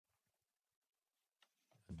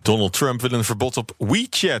Donald Trump wil een verbod op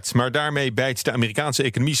WeChat, maar daarmee bijt de Amerikaanse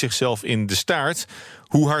economie zichzelf in de staart.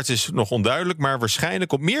 Hoe hard is nog onduidelijk, maar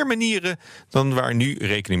waarschijnlijk op meer manieren dan waar nu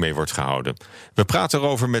rekening mee wordt gehouden. We praten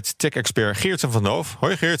erover met tech-expert Geerten van Hoof.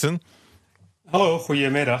 Hoi Geerten. Hallo,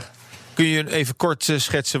 goedemiddag. Kun je even kort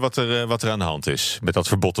schetsen wat er aan de hand is met dat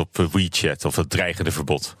verbod op WeChat of dat dreigende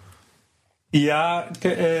verbod? Ja,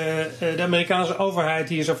 de Amerikaanse overheid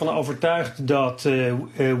die is ervan overtuigd dat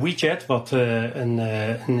WeChat, wat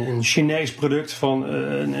een Chinees product van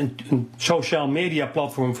een social media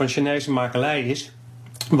platform van Chinese makelij is,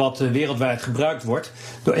 wat wereldwijd gebruikt wordt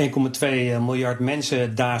door 1,2 miljard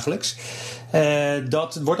mensen dagelijks.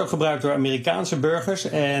 Dat wordt ook gebruikt door Amerikaanse burgers.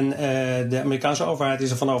 En de Amerikaanse overheid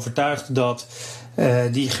is ervan overtuigd dat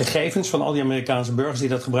die gegevens van al die Amerikaanse burgers die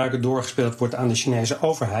dat gebruiken doorgespeeld wordt aan de Chinese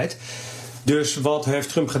overheid. Dus wat heeft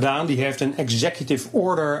Trump gedaan? Die heeft een executive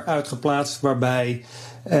order uitgeplaatst waarbij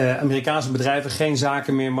Amerikaanse bedrijven geen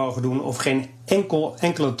zaken meer mogen doen of geen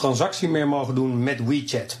enkele transactie meer mogen doen met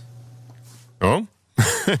WeChat. Oh,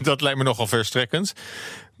 dat lijkt me nogal verstrekkend.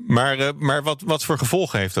 Maar wat voor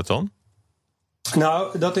gevolgen heeft dat dan?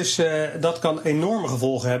 Nou, dat kan enorme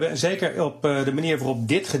gevolgen hebben. En zeker op de manier waarop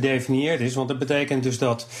dit gedefinieerd is. Want dat betekent dus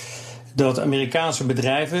dat Amerikaanse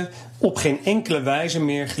bedrijven op geen enkele wijze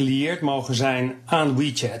meer gelieerd mogen zijn aan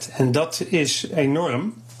WeChat. En dat is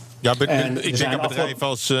enorm. Ja, ik denk aan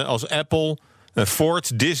bedrijven als Apple,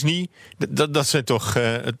 Ford, Disney. Dat zijn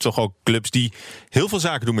toch ook clubs die heel veel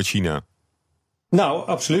zaken doen met China. Nou,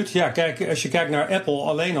 absoluut. Ja, kijk, als je kijkt naar Apple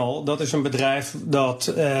alleen al, dat is een bedrijf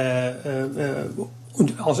dat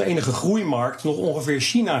als enige groeimarkt nog ongeveer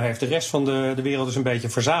China heeft. De rest van de wereld is een beetje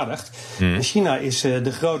verzadigd. En China is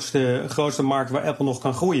de grootste markt waar Apple nog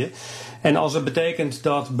kan groeien. En als het betekent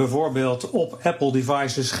dat bijvoorbeeld op Apple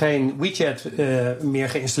devices geen WeChat meer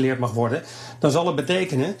geïnstalleerd mag worden, dan zal het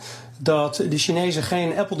betekenen dat de Chinezen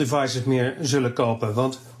geen Apple devices meer zullen kopen.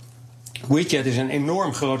 Want WeChat is een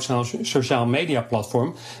enorm groot sociaal media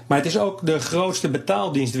platform. Maar het is ook de grootste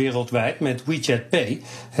betaaldienst wereldwijd met WeChat Pay.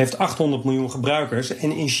 Heeft 800 miljoen gebruikers.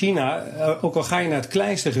 En in China, ook al ga je naar het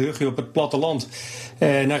kleinste gehuchtje op het platteland,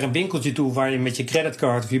 naar een winkeltje toe waar je met je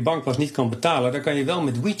creditcard of je bankpas niet kan betalen, daar kan je wel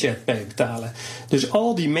met WeChat Pay betalen. Dus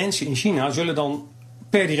al die mensen in China zullen dan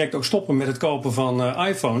per direct ook stoppen met het kopen van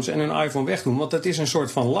iPhones en een iPhone wegdoen. Want dat is een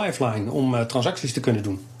soort van lifeline om transacties te kunnen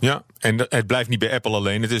doen. Ja, en het blijft niet bij Apple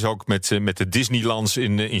alleen. Het is ook met de Disneylands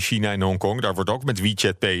in China en Hongkong. Daar wordt ook met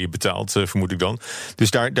WeChat Pay betaald, vermoed ik dan. Dus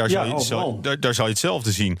daar zal je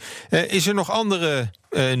hetzelfde zien. Is er nog andere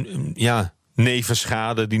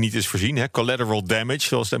nevenschade die niet is voorzien? Hè? Collateral damage,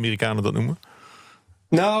 zoals de Amerikanen dat noemen?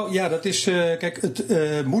 Nou ja, dat is kijk, het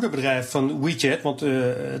moederbedrijf van WeChat, want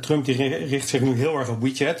Trump die richt zich nu heel erg op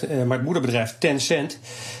WeChat, maar het moederbedrijf Tencent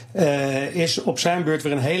is op zijn beurt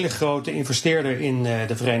weer een hele grote investeerder in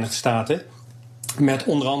de Verenigde Staten. Met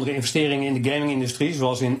onder andere investeringen in de gaming-industrie,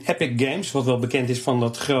 zoals in Epic Games, wat wel bekend is van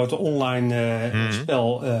dat grote online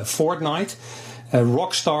spel Fortnite.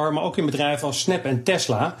 Rockstar, maar ook in bedrijven als Snap en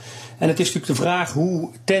Tesla. En het is natuurlijk de vraag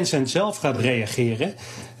hoe Tencent zelf gaat reageren.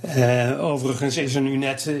 Overigens is er nu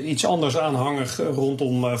net iets anders aanhangig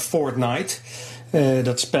rondom Fortnite.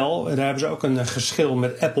 Dat spel, daar hebben ze ook een geschil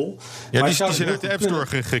met Apple. Ja, maar die zijn uit de App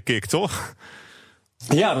Store gekikt, toch?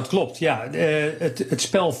 Ja, dat klopt. Ja. Het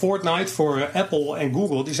spel Fortnite voor Apple en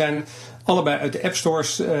Google, die zijn allebei uit de App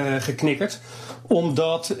Stores geknikkerd.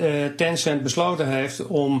 Omdat Tencent besloten heeft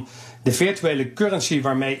om de virtuele currency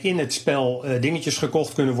waarmee in het spel dingetjes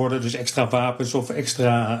gekocht kunnen worden, dus extra wapens of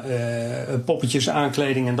extra poppetjes,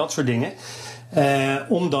 aankleding en dat soort dingen,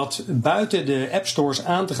 om dat buiten de app stores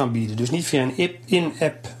aan te gaan bieden. Dus niet via een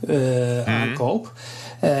in-app aankoop.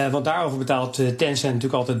 Want daarover betaalt Tencent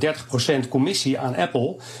natuurlijk altijd 30% commissie aan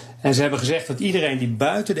Apple. En ze hebben gezegd dat iedereen die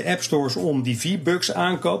buiten de app stores om die V-Bucks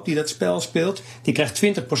aankoopt, die dat spel speelt, die krijgt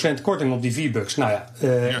 20% korting op die V-Bucks. Nou ja,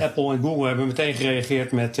 Apple en Google hebben meteen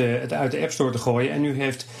gereageerd met het uit de app store te gooien. En nu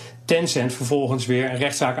heeft Tencent vervolgens weer een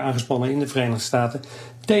rechtszaak aangespannen in de Verenigde Staten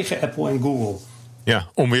tegen Apple en Google. Ja,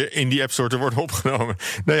 om weer in die App Store te worden opgenomen.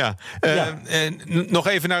 Nou ja, nog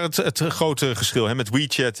even naar het grote geschil met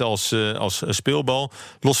WeChat als speelbal.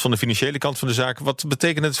 Los van de financiële kant van de zaak. Wat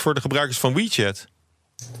betekent het voor de gebruikers van WeChat?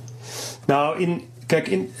 Nou,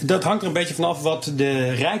 dat hangt er een beetje vanaf wat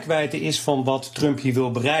de reikwijdte is van wat Trump hier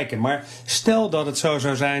wil bereiken. Maar stel dat het zo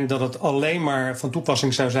zou zijn dat het alleen maar van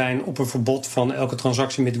toepassing zou zijn op een verbod van elke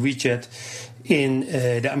transactie met WeChat in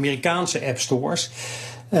de Amerikaanse app stores.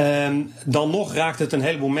 Dan nog raakt het een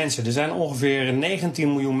heleboel mensen. Er zijn ongeveer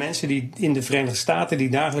 19 miljoen mensen die in de Verenigde Staten die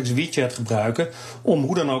dagelijks WeChat gebruiken om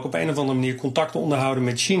hoe dan ook op een of andere manier contact te onderhouden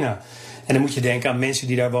met China. En dan moet je denken aan mensen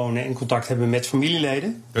die daar wonen en contact hebben met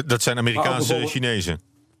familieleden. Dat zijn Amerikaanse Chinezen?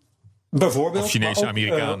 Bijvoorbeeld. Of Chinese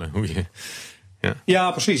Amerikanen. Hoe je...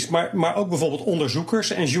 Ja, precies. Maar ook bijvoorbeeld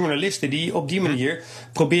onderzoekers en journalisten die op die manier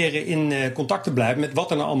proberen in contact te blijven met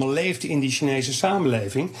wat er nou allemaal leeft in die Chinese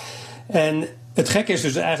samenleving. En het gekke is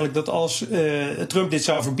dus eigenlijk dat als Trump dit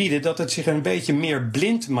zou verbieden, dat het zich een beetje meer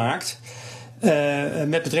blind maakt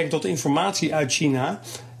met betrekking tot informatie uit China.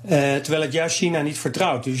 Terwijl het juist China niet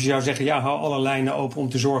vertrouwt. Dus je zou zeggen, ja, hou alle lijnen open om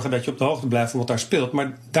te zorgen dat je op de hoogte blijft van wat daar speelt.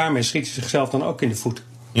 Maar daarmee schiet hij zichzelf dan ook in de voet.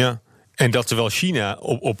 Ja. En dat terwijl China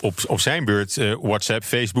op zijn beurt WhatsApp,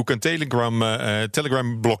 Facebook en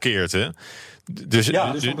Telegram blokkeert. Hè? Dus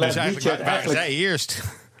eigenlijk waren zij eerst.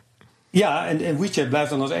 Ja, en WeChat blijft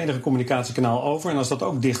dan als enige communicatiekanaal over. En als dat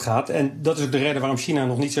ook dicht gaat. En dat is ook de reden waarom China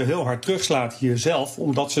nog niet zo heel hard terugslaat hier zelf.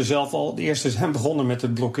 Omdat ze zelf al de eerste zijn begonnen met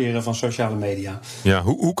het blokkeren van sociale media. Ja,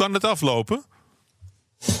 hoe kan het aflopen?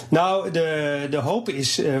 Nou, de hoop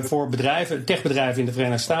is voor techbedrijven in de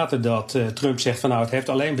Verenigde Staten dat Trump zegt van nou, het heeft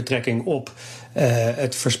alleen betrekking op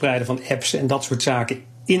het verspreiden van apps en dat soort zaken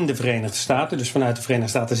in de Verenigde Staten. Dus vanuit de Verenigde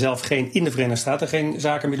Staten zelf in de Verenigde Staten geen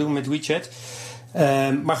zaken meer doen met WeChat.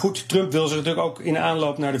 Maar goed, Trump wil zich natuurlijk ook in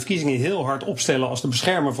aanloop naar de verkiezingen heel hard opstellen als de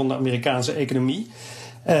beschermer van de Amerikaanse economie.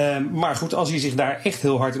 Maar goed, als hij zich daar echt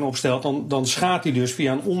heel hard in opstelt, dan schaadt hij dus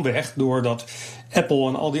via een omweg, doordat Apple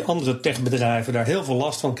en al die andere techbedrijven daar heel veel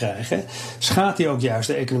last van krijgen, schaadt hij ook juist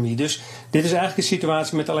de economie. Dus dit is eigenlijk een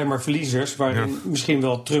situatie met alleen maar verliezers, waarin misschien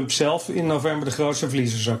wel Trump zelf in november de grootste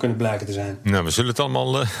verliezer zou kunnen blijken te zijn. Nou, we zullen het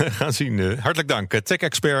allemaal gaan zien. Hartelijk dank,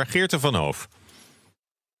 tech-expert Geert de Van Hoof.